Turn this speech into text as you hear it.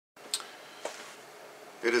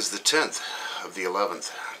It is the 10th of the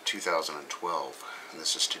 11th, 2012, and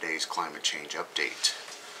this is today's climate change update.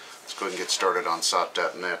 Let's go ahead and get started on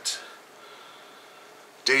SOT.net.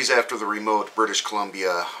 Days after the remote British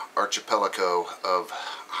Columbia archipelago of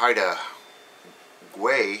Haida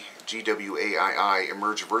Gwaii, Gwaii,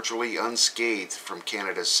 emerged virtually unscathed from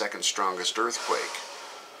Canada's second strongest earthquake.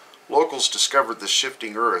 Locals discovered the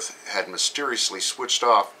shifting earth had mysteriously switched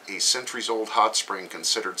off a centuries-old hot spring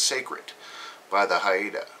considered sacred by the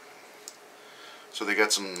Haida. So they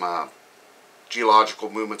got some geological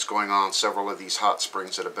movements going on. Several of these hot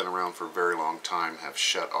springs that have been around for a very long time have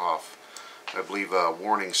shut off. I believe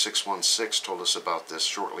Warning 616 told us about this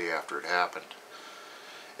shortly after it happened.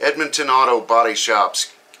 Edmonton auto body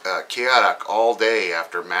shops chaotic all day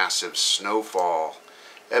after massive snowfall.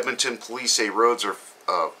 Edmonton police say roads are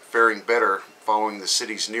faring better following the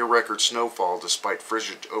city's near-record snowfall despite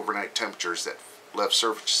frigid overnight temperatures that left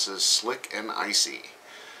surfaces slick and icy.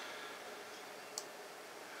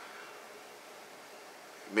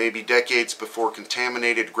 Maybe decades before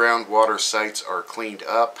contaminated groundwater sites are cleaned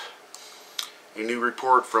up. A new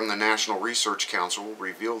report from the National Research Council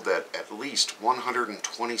revealed that at least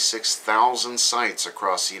 126,000 sites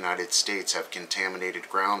across the United States have contaminated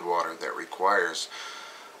groundwater that requires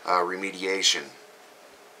remediation.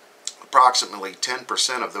 Approximately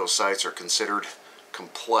 10% of those sites are considered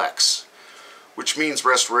complex, which means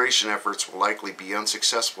restoration efforts will likely be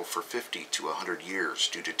unsuccessful for 50 to 100 years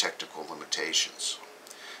due to technical limitations.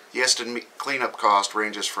 The estimated cleanup cost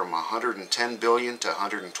ranges from $110 billion to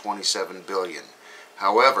 $127 billion.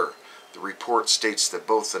 However, the report states that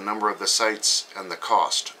both the number of the sites and the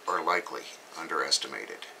cost are likely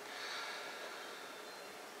underestimated.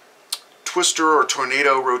 Twister or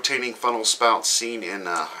tornado rotating funnel spout seen in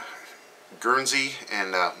Guernsey,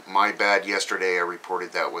 and my bad, yesterday I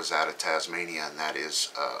reported that was out of Tasmania, and that is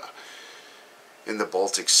in the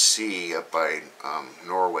Baltic Sea up by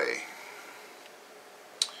Norway.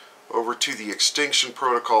 Over to the Extinction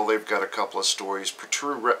Protocol, they've got a couple of stories.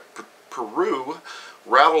 Peru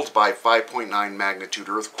rattled by 5.9 magnitude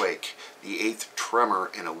earthquake, the 8th tremor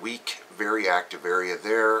in a week, very active area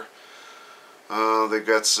there. They've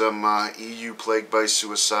got some EU plagued by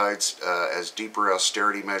suicides as deeper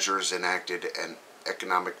austerity measures enacted and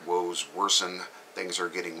economic woes worsen. Things are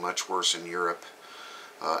getting much worse in Europe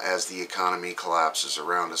as the economy collapses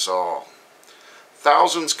around us all.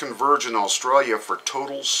 Thousands converge in Australia for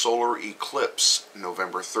total solar eclipse,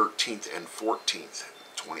 November 13th and 14th,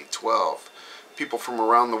 2012. People from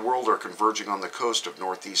around the world are converging on the coast of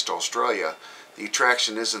northeast Australia. The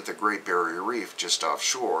attraction isn't the Great Barrier Reef just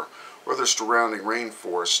offshore, or the surrounding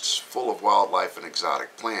rainforests full of wildlife and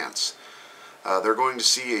exotic plants. They're going to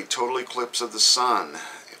see a total eclipse of the sun.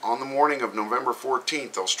 On the morning of November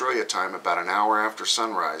 14th, Australia time, about an hour after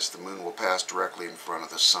sunrise, the moon will pass directly in front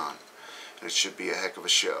of the sun. And it should be a heck of a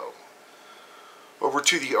show. Over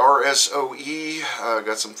to the RSOE,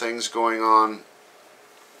 got some things going on.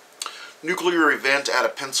 Nuclear event out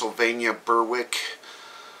of Pennsylvania, Berwick.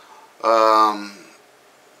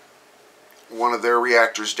 One of their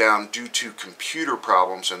reactors down due to computer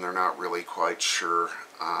problems, and they're not really quite sure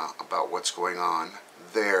about what's going on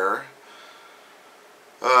there.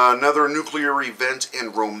 Another nuclear event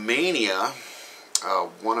in Romania.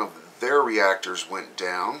 One of their reactors went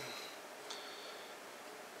down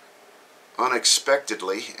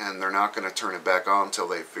unexpectedly, and they're not going to turn it back on until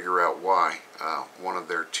they figure out why. One of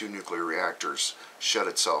their 2 nuclear reactors shut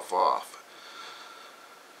itself off.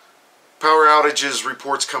 Power outages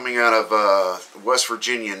reports coming out of West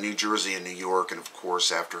Virginia, New Jersey, and New York, and of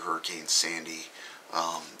course after Hurricane Sandy,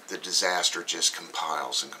 the disaster just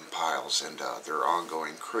compiles and compiles, and there are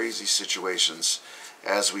ongoing crazy situations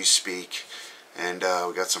as we speak, and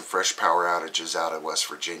we got some fresh power outages out of West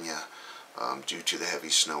Virginia due to the heavy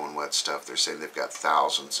snow and wet stuff. They're saying they've got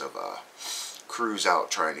thousands of crews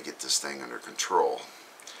out trying to get this thing under control.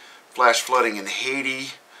 Flash flooding in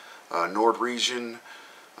Haiti, Nord region.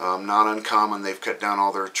 Not uncommon. They've cut down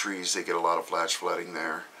all their trees. They get a lot of flash flooding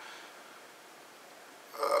there.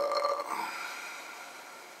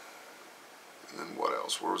 And then what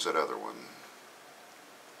else? Where was that other one?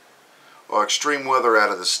 Oh, extreme weather out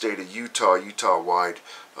of the state of Utah, Utah-wide.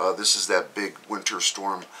 This is that big winter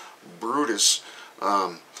storm, Brutus,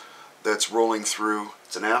 that's rolling through.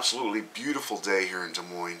 It's an absolutely beautiful day here in Des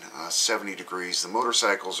Moines. 70 degrees. The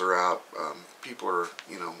motorcycles are out. People are,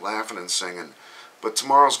 laughing and singing. But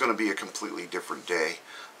tomorrow's going to be a completely different day.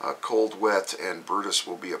 Cold, wet, and Brutus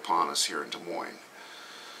will be upon us here in Des Moines.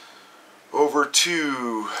 Over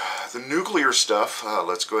to the nuclear stuff.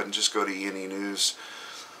 Let's go ahead and just go to E&E News.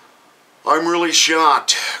 I'm really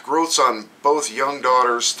shocked. Growths on both young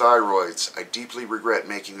daughters' thyroids. I deeply regret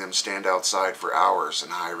making them stand outside for hours in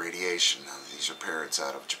high radiation. Now, these are parents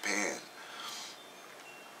out of Japan.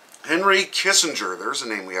 Henry Kissinger, there's a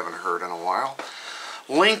name we haven't heard in a while.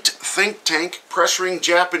 Linked think tank pressuring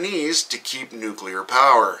Japanese to keep nuclear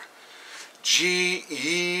power.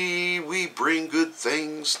 GE, we bring good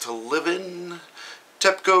things to live in.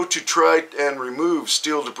 Tepco to try and remove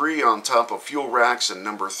steel debris on top of fuel racks in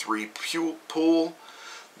number 3 pool.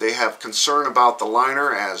 They have concern about the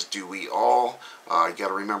liner, as do we all. You got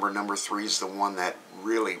to remember number 3 is the one that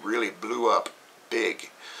really blew up big,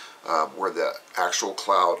 where the actual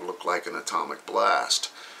cloud looked like an atomic blast.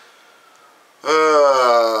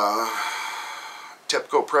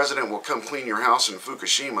 Tepco president will come clean your house in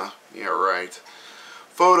Fukushima. Yeah, right.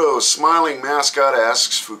 Photos. Smiling mascot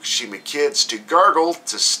asks Fukushima kids to gargle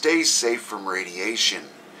to stay safe from radiation.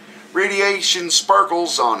 Radiation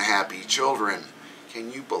sparkles on happy children.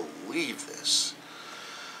 Can you believe this?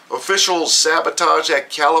 Officials sabotage at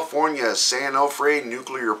California's San Onofre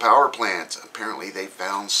nuclear power plant. Apparently they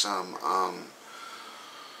found some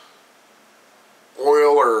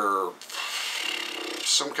oil or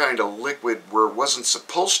some kind of liquid where it wasn't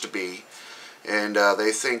supposed to be, and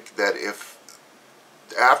they think that if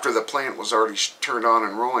after the plant was already turned on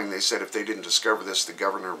and rolling, they said if they didn't discover this, the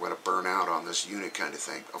governor would have burned out on this unit kind of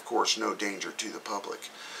thing. Of course, no danger to the public,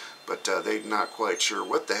 but they're not quite sure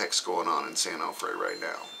what the heck's going on in San Onofre right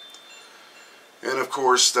now. And of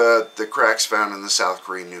course, the cracks found in the South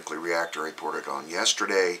Korean nuclear reactor reported on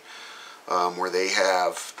yesterday, where they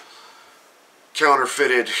have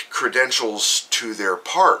counterfeited credentials to their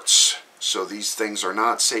parts. So these things are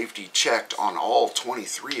not safety checked on all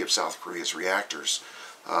 23 of South Korea's reactors.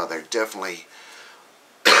 They're definitely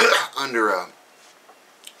under a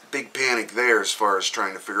big panic there as far as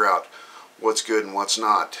trying to figure out what's good and what's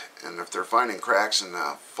not. And if they're finding cracks in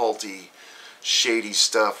faulty, shady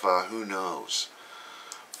stuff, who knows.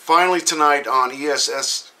 Finally tonight on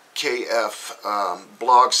ESSKF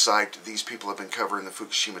blog site, these people have been covering the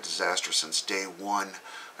Fukushima disaster since day one.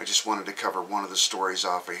 I just wanted to cover one of the stories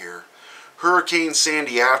off of here. Hurricane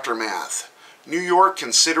Sandy aftermath. New York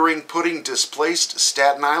considering putting displaced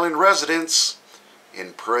Staten Island residents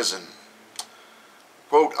in prison.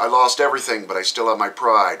 Quote, I lost everything, but I still have my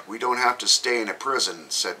pride. We don't have to stay in a prison,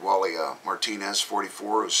 said Wally Martinez,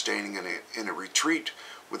 44, who's staying in a retreat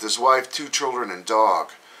with his wife, 2 children, and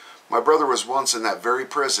dog. My brother was once in that very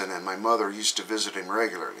prison, and my mother used to visit him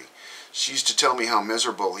regularly. She used to tell me how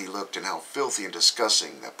miserable he looked and how filthy and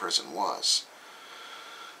disgusting that prison was.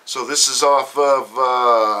 So this is off of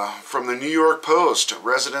from the New York Post.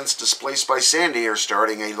 Residents displaced by Sandy are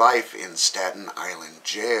starting a life in Staten Island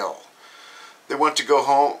jail. They want to go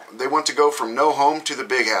home. They want to go from no home to the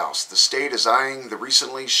big house. The state is eyeing the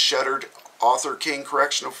recently shuttered Arthur Kill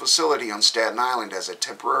Correctional Facility on Staten Island as a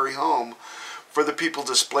temporary home for the people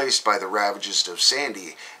displaced by the ravages of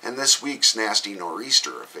Sandy and this week's nasty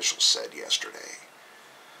nor'easter, officials said yesterday.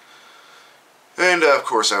 And of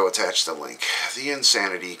course I will attach the link. The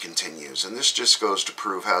insanity continues, and this just goes to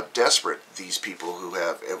prove how desperate these people who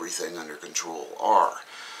have everything under control are.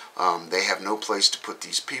 They have no place to put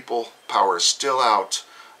these people. Power is still out.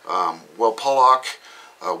 Well, Pollock,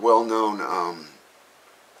 a well-known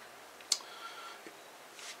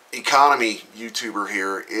economy YouTuber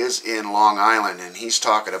here, is in Long Island, and he's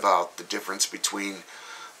talking about the difference between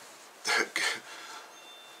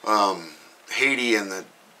Haiti and the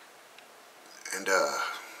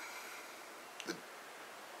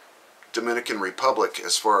Dominican Republic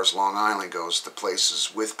as far as Long Island goes, the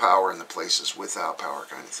places with power and the places without power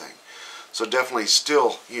kind of thing. So definitely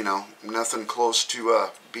still, you know, nothing close to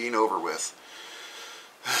being over with.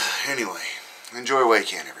 Anyway, enjoy while you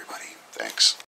can, everybody. Thanks.